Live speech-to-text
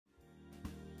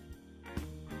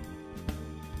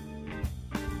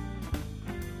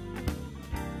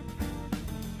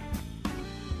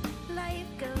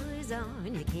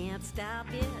on, you can't stop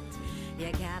it.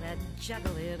 You gotta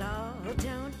juggle it all,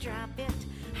 don't drop it.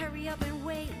 Hurry up and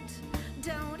wait,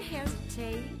 don't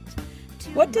hesitate.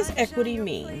 What does equity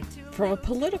mean from a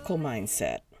political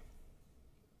mindset?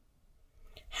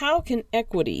 How can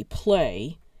equity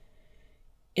play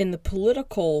in the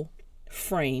political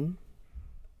frame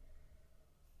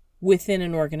within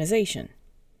an organization?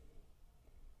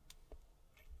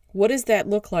 What does that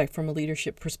look like from a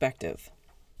leadership perspective?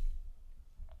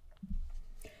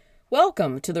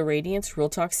 Welcome to the Radiance Real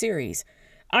Talk series.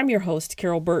 I'm your host,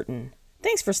 Carol Burton.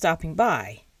 Thanks for stopping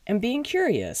by and being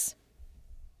curious.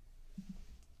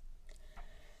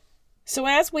 So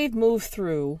as we've moved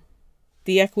through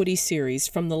the equity series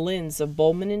from the lens of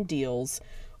Bowman and Deal's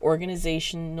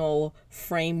organizational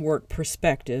framework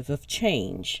perspective of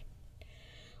change,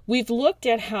 we've looked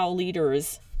at how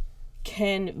leaders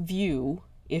can view,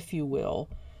 if you will,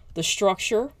 the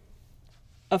structure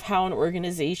of how an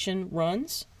organization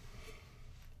runs,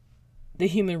 the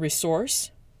human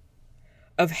resource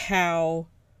of how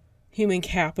human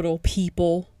capital,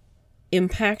 people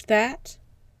impact that.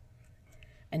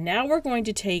 And now we're going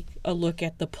to take a look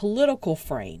at the political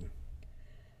frame.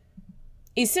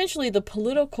 Essentially, the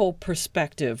political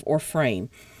perspective or frame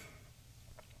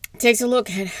takes a look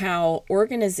at how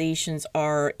organizations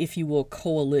are, if you will,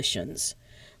 coalitions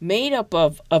made up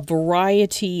of a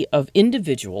variety of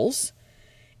individuals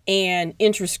and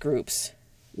interest groups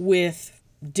with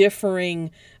differing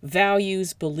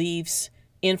values, beliefs,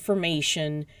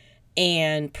 information,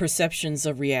 and perceptions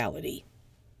of reality.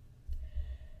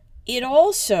 It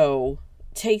also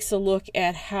takes a look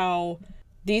at how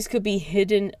these could be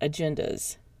hidden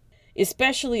agendas,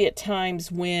 especially at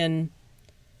times when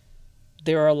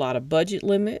there are a lot of budget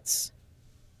limits,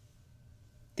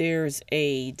 there's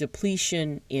a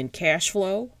depletion in cash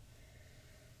flow,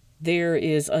 there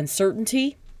is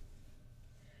uncertainty,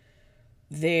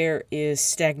 there is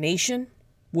stagnation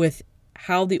with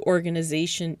how the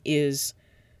organization is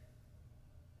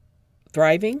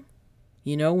thriving.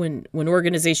 You know, when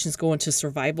organizations go into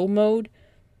survival mode.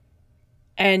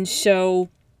 And so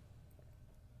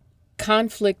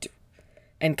conflict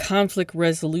and conflict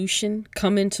resolution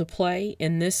come into play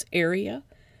in this area.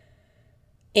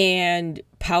 And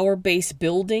power-based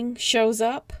building shows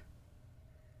up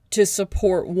to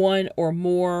support one or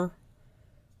more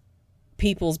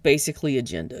people's basically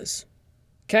agendas.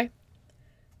 Okay?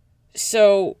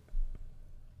 So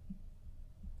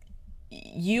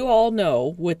you all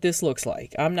know what this looks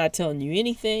like. I'm not telling you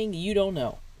anything you don't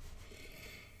know.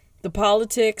 The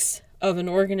politics of an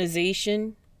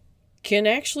organization can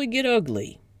actually get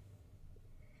ugly.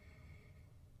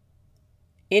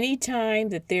 Anytime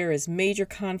that there is major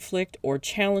conflict or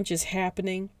challenges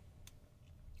happening,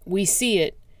 we see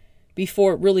it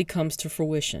before it really comes to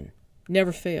fruition.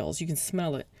 Never fails. You can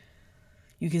smell it.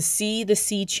 You can see the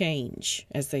sea change,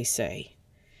 as they say.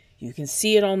 You can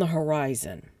see it on the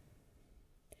horizon.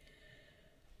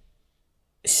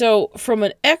 So from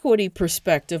an equity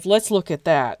perspective, let's look at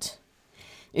that.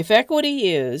 If equity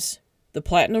is the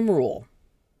platinum rule,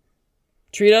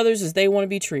 treat others as they want to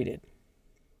be treated,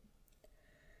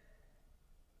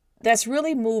 that's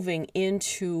really moving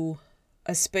into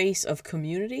a space of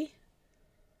community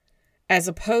as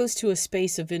opposed to a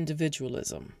space of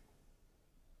individualism.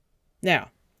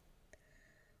 Now,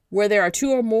 where there are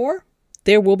two or more,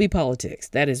 there will be politics.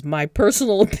 That is my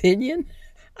personal opinion.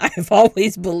 I've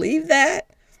always believed that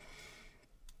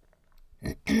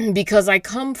because we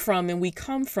come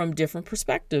from different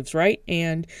perspectives, right?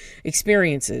 And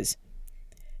experiences.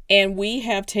 And we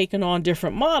have taken on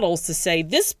different models to say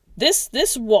this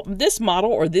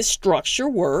model or this structure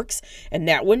works and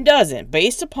that one doesn't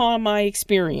based upon my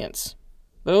experience.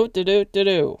 And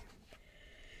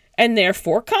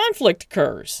therefore conflict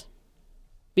occurs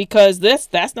because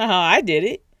that's not how I did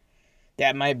it.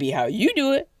 That might be how you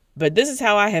do it, but this is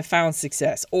how I have found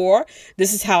success, or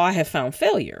this is how I have found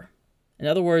failure. In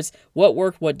other words, what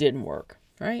worked, what didn't work,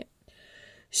 right?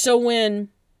 So when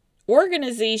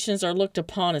organizations are looked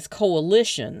upon as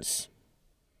coalitions,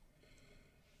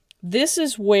 this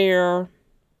is where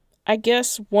I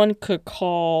guess one could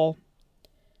call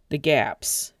the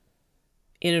gaps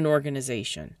in an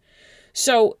organization.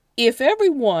 So if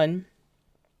everyone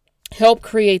helped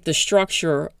create the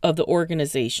structure of the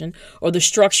organization or the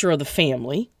structure of the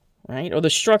family, right? Or the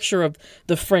structure of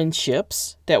the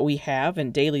friendships that we have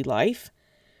in daily life,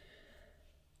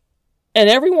 and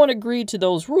everyone agreed to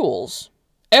those rules,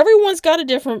 everyone's got a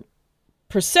different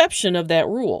perception of that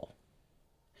rule.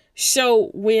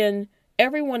 So when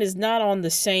everyone is not on the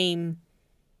same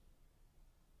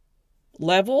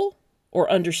level or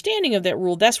understanding of that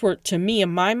rule, that's where, to me, in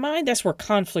my mind, that's where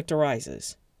conflict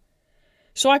arises.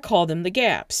 So I call them the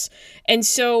gaps. And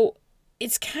so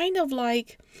it's kind of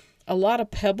like a lot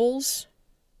of pebbles.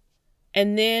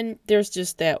 And then there's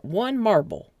just that one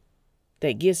marble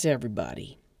that gets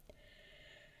everybody.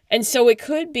 And so it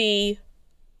could be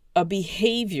a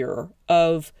behavior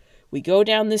of we go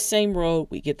down this same road,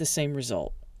 we get the same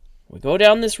result. We go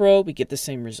down this road, we get the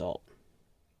same result.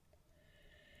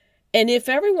 And if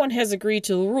everyone has agreed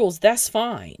to the rules, that's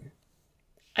fine.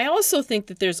 I also think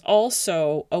that there's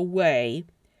also a way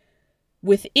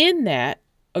within that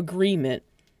agreement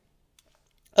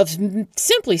of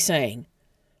simply saying,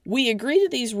 we agree to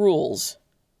these rules.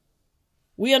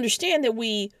 We understand that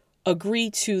we agree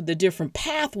to the different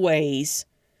pathways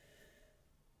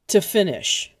to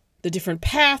finish, the different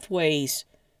pathways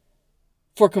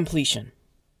for completion.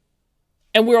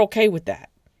 And we're okay with that.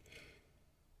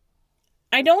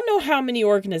 I don't know how many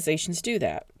organizations do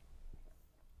that.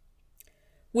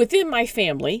 Within my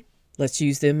family, let's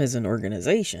use them as an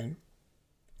organization,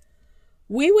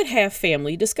 we would have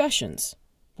family discussions.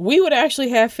 We would actually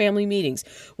have family meetings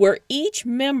where each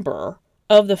member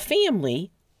of the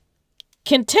family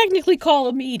can technically call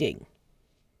a meeting.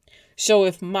 So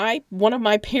if one of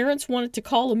my parents wanted to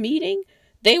call a meeting,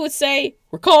 they would say,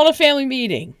 we're calling a family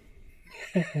meeting.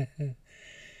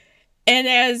 And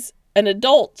as an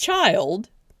adult child,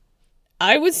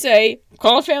 I would say,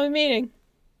 call a family meeting.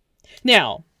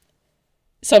 Now,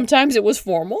 sometimes it was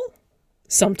formal.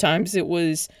 Sometimes it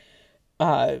was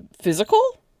physical.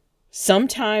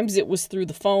 Sometimes it was through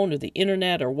the phone or the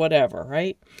internet or whatever,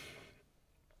 right?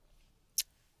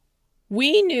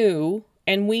 We knew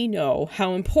and we know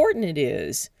how important it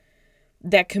is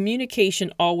that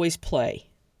communication always play.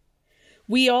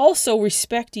 We also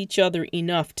respect each other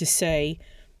enough to say,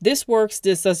 this works,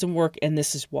 this doesn't work, and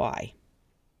this is why.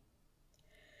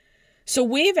 So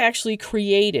we've actually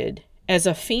created, as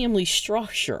a family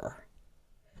structure,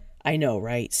 I know,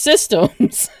 right?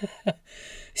 Systems,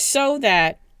 so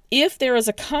that if there is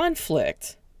a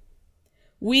conflict,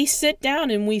 we sit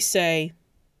down and we say,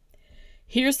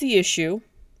 here's the issue.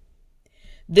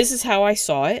 This is how I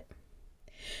saw it.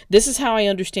 This is how I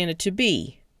understand it to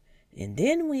be. And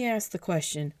then we ask the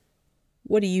question,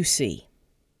 what do you see?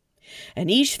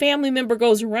 And each family member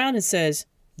goes around and says,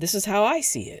 this is how I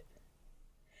see it.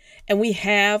 And we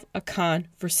have a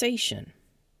conversation.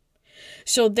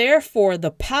 So therefore,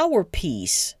 the power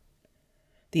piece,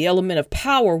 the element of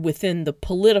power within the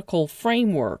political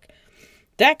framework,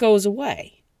 that goes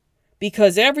away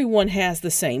because everyone has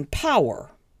the same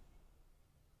power.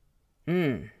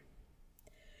 And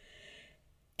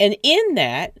in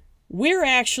that, we're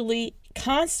actually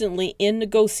constantly in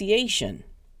negotiation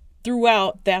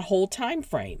throughout that whole time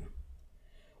frame.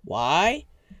 Why?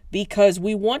 Because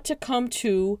we want to come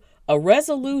to a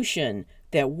resolution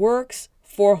that works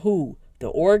for who?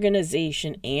 The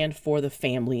organization and for the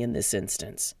family in this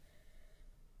instance.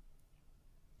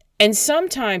 And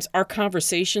sometimes our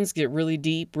conversations get really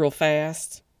deep, real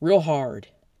fast, real hard.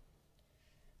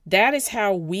 That is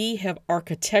how we have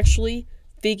architecturally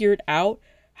figured out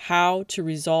how to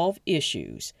resolve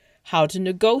issues, how to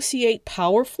negotiate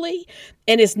powerfully,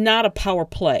 and it's not a power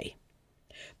play.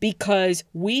 Because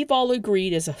we've all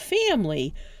agreed as a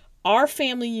family, our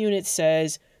family unit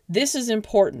says, this is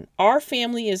important. Our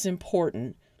family is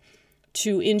important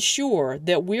to ensure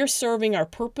that we're serving our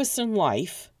purpose in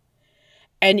life.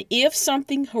 And if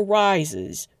something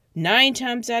arises, 9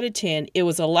 times out of 10, it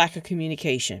was a lack of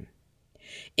communication.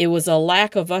 It was a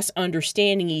lack of us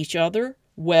understanding each other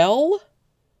well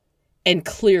and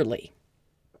clearly.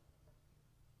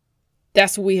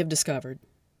 That's what we have discovered.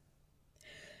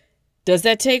 Does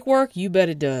that take work? You bet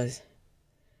it does.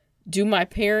 Do my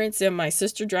parents and my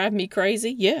sister drive me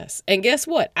crazy? Yes. And guess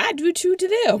what? I do too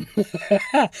to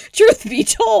them. Truth be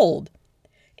told,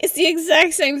 it's the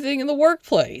exact same thing in the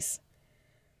workplace.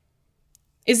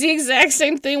 It's the exact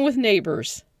same thing with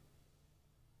neighbors.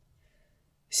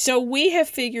 So we have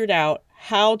figured out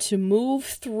how to move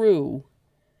through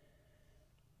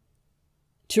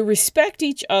to respect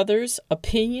each other's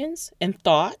opinions and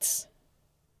thoughts,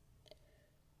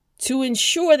 to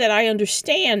ensure that I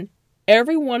understand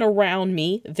everyone around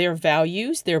me, their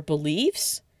values, their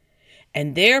beliefs,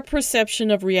 and their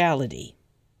perception of reality.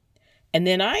 And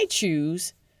then I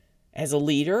choose, as a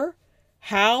leader,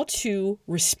 how to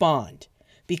respond,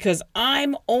 because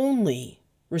I'm only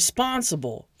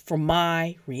responsible for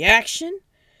my reaction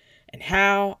and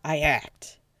how I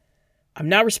act. I'm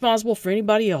not responsible for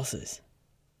anybody else's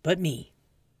but me.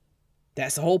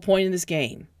 That's the whole point of this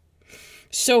game.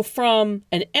 So from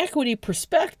an equity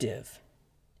perspective,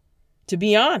 to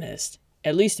be honest,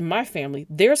 at least in my family,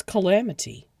 there's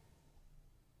calamity.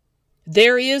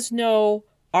 There is no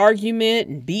argument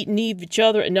and beating each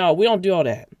other. No, we don't do all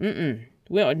that.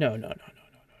 We don't, no.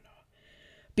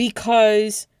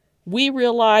 Because we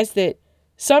realize that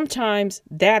sometimes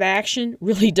that action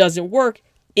really doesn't work.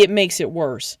 It makes it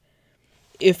worse.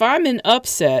 If I'm in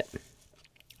upset,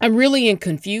 I'm really in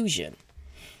confusion.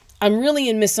 I'm really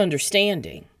in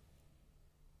misunderstanding.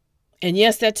 And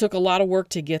yes, that took a lot of work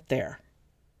to get there.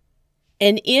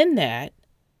 And in that,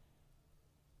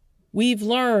 we've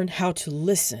learned how to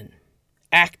listen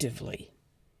actively,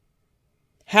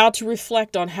 how to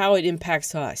reflect on how it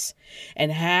impacts us,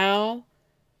 and how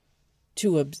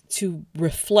to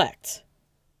reflect,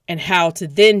 and how to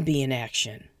then be in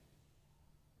action.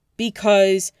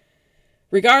 Because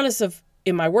regardless of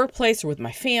in my workplace or with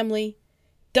my family,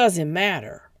 doesn't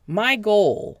matter. My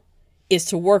goal is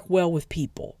to work well with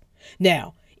people.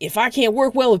 Now, if I can't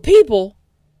work well with people,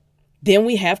 then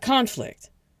we have conflict.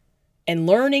 And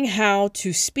learning how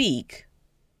to speak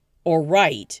or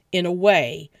write in a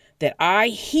way that I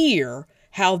hear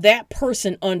how that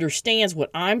person understands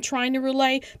what I'm trying to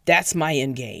relay, that's my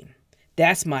end game.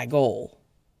 That's my goal.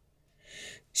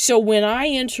 So when I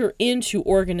enter into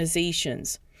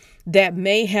organizations that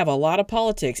may have a lot of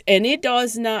politics, and it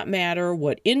does not matter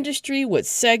what industry, what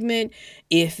segment,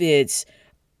 if it's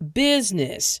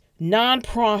business,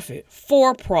 nonprofit,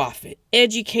 for-profit,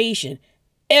 education,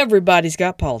 everybody's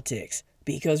got politics.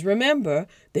 Because remember,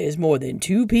 there's more than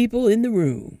two people in the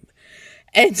room.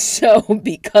 And so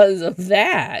because of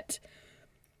that,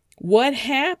 what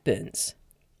happens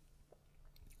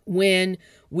when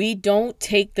we don't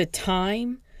take the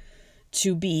time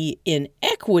to be in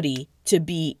equity, to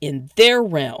be in their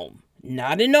realm,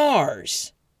 not in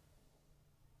ours?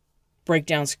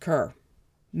 Breakdowns occur.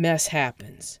 Mess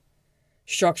happens.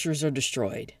 Structures are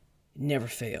destroyed. It never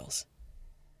fails.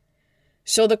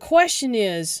 So the question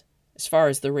is, as far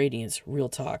as the Radiance Real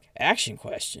Talk action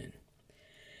question,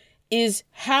 is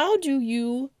how do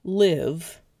you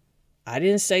live? I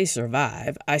didn't say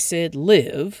survive. I said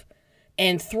live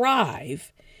and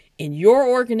thrive in your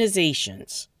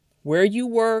organizations, where you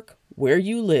work, where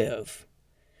you live,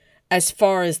 as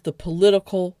far as the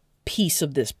political piece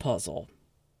of this puzzle.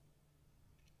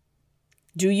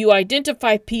 Do you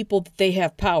identify people that they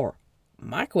have power?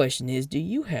 My question is, do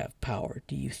you have power?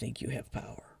 Do you think you have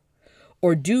power?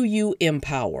 Or do you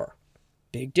empower?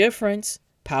 Big difference.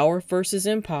 Power versus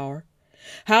empower.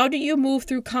 How do you move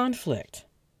through conflict?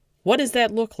 What does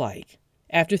that look like?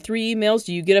 After 3 emails,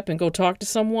 do you get up and go talk to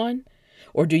someone?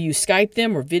 Or do you Skype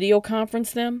them or video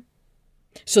conference them?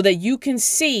 So that you can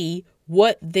see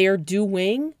what they're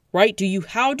doing, right?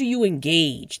 How do you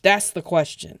engage? That's the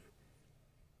question.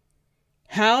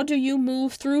 How do you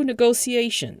move through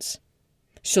negotiations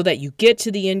so that you get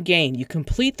to the end game? You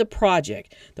complete the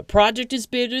project. The project is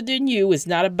bigger than you. It's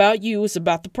not about you. It's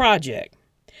about the project.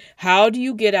 How do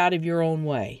you get out of your own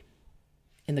way?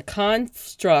 In the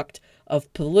construct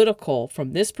of political,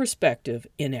 from this perspective,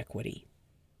 inequity.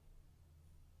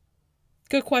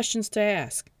 Good questions to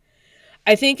ask.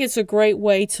 I think it's a great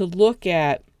way to look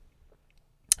at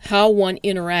how one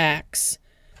interacts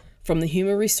from the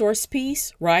human resource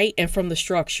piece, right? And from the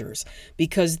structures,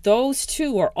 because those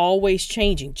two are always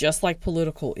changing, just like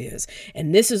political is.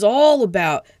 And this is all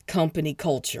about company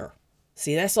culture.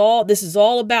 See, this is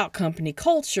all about company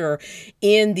culture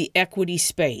in the equity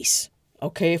space.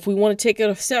 Okay, if we want to take it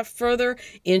a step further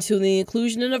into the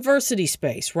inclusion and diversity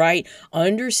space, right?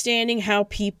 Understanding how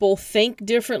people think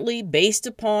differently based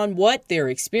upon what their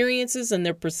experiences and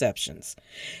their perceptions,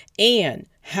 and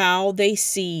how they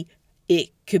see it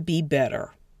could be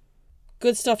better.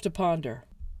 Good stuff to ponder.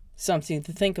 Something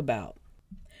to think about.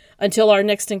 Until our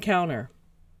next encounter,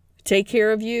 take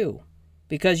care of you,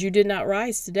 because you did not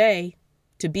rise today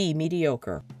to be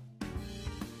mediocre.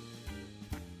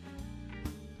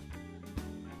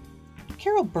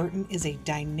 Carol Burton is a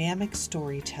dynamic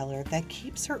storyteller that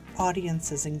keeps her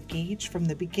audiences engaged from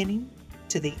the beginning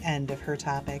to the end of her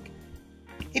topic.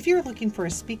 If you're looking for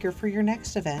a speaker for your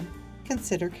next event,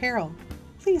 consider Carol.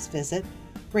 Please visit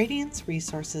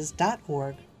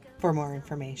radianceresources.org for more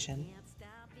information.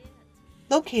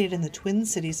 Located in the Twin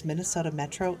Cities, Minnesota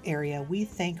metro area, we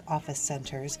thank Office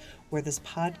Centers, where this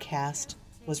podcast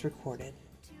was recorded.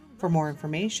 For more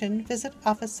information, visit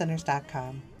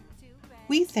officecenters.com.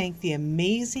 We thank the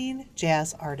amazing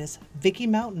jazz artist Vicki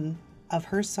Mountain of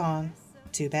her song,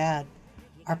 Too Bad,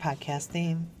 our podcast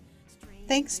theme.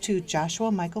 Thanks to Joshua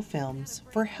Michael Films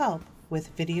for help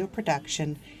with video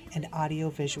production and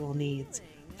audio-visual needs.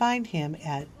 Find him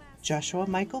at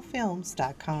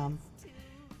joshuamichaelfilms.com.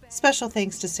 Special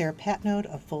thanks to Sarah Patnode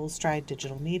of Full Stride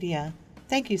Digital Media.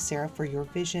 Thank you, Sarah, for your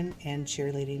vision and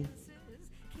cheerleading.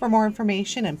 For more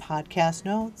information and podcast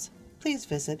notes, please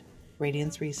visit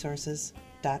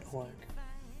radianceresources.org.